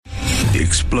The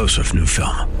explosive new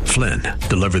film, Flynn,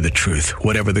 Deliver the Truth,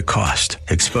 Whatever the Cost,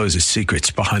 exposes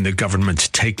secrets behind the government's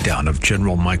takedown of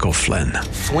General Michael Flynn.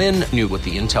 Flynn knew what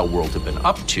the intel world had been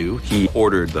up to. He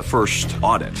ordered the first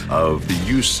audit of the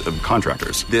use of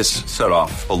contractors. This set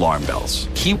off alarm bells.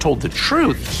 He told the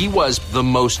truth. He was the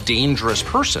most dangerous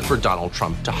person for Donald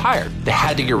Trump to hire. They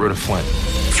had to get rid of Flynn.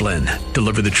 Flynn,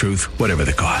 Deliver the Truth, Whatever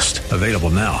the Cost. Available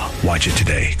now. Watch it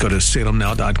today. Go to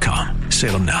salemnow.com.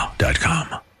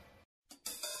 salemnow.com.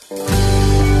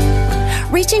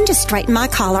 Reaching to straighten my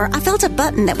collar, I felt a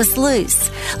button that was loose.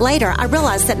 Later, I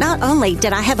realized that not only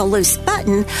did I have a loose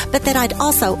button, but that I'd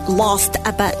also lost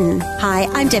a button. Hi,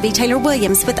 I'm Debbie Taylor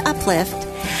Williams with Uplift.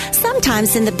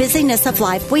 Sometimes in the busyness of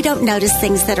life, we don't notice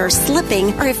things that are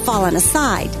slipping or have fallen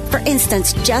aside. For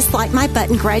instance, just like my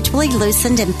button gradually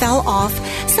loosened and fell off,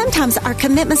 sometimes our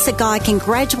commitments to God can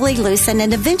gradually loosen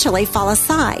and eventually fall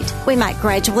aside. We might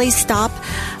gradually stop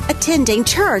attending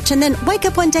church and then wake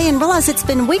up one day and realize it's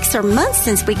been weeks or months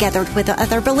since we gathered with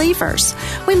other believers.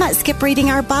 We might skip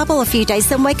reading our Bible a few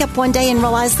days and wake up one day and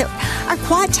realize that our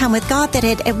quiet time with God that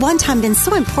had at one time been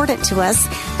so important to us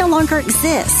no longer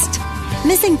exists.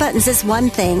 Missing buttons is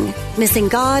one thing. Missing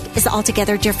God is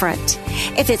altogether different.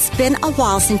 If it's been a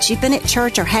while since you've been at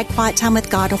church or had quiet time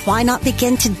with God, why not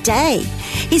begin today?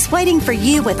 He's waiting for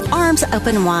you with arms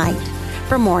open wide.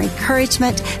 For more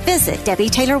encouragement, visit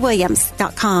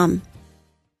DebbieTaylorWilliams.com.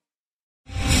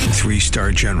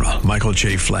 3-star General Michael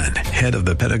J. Flynn, head of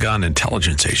the Pentagon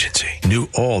Intelligence Agency, knew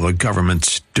all the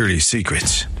government's dirty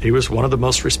secrets. He was one of the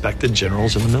most respected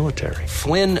generals in the military.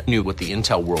 Flynn knew what the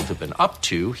intel world had been up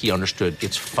to. He understood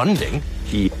its funding.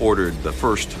 He ordered the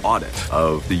first audit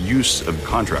of the use of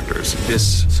contractors.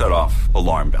 This set off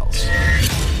alarm bells.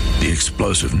 The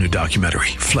explosive new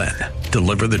documentary, Flynn,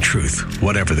 Deliver the Truth,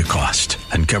 Whatever the Cost,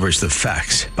 uncovers the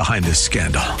facts behind this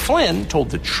scandal. Flynn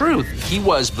told the truth. He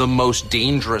was the most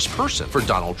dangerous person for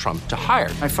Donald Trump to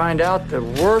hire. I find out the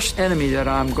worst enemy that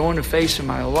I'm going to face in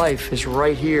my life is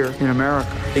right here in America.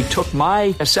 They took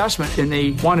my assessment and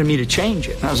they wanted me to change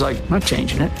it. And I was like, I'm not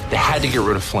changing it. They had to get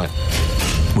rid of Flynn.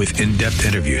 With in-depth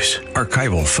interviews,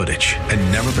 archival footage,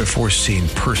 and never-before-seen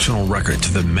personal records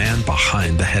of the man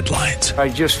behind the headlines. I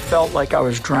just felt like I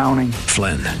was drowning.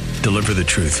 Flynn, Deliver the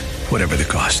Truth, Whatever the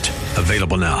Cost.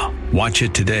 Available now. Watch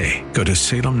it today. Go to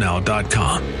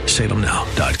salemnow.com.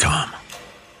 salemnow.com.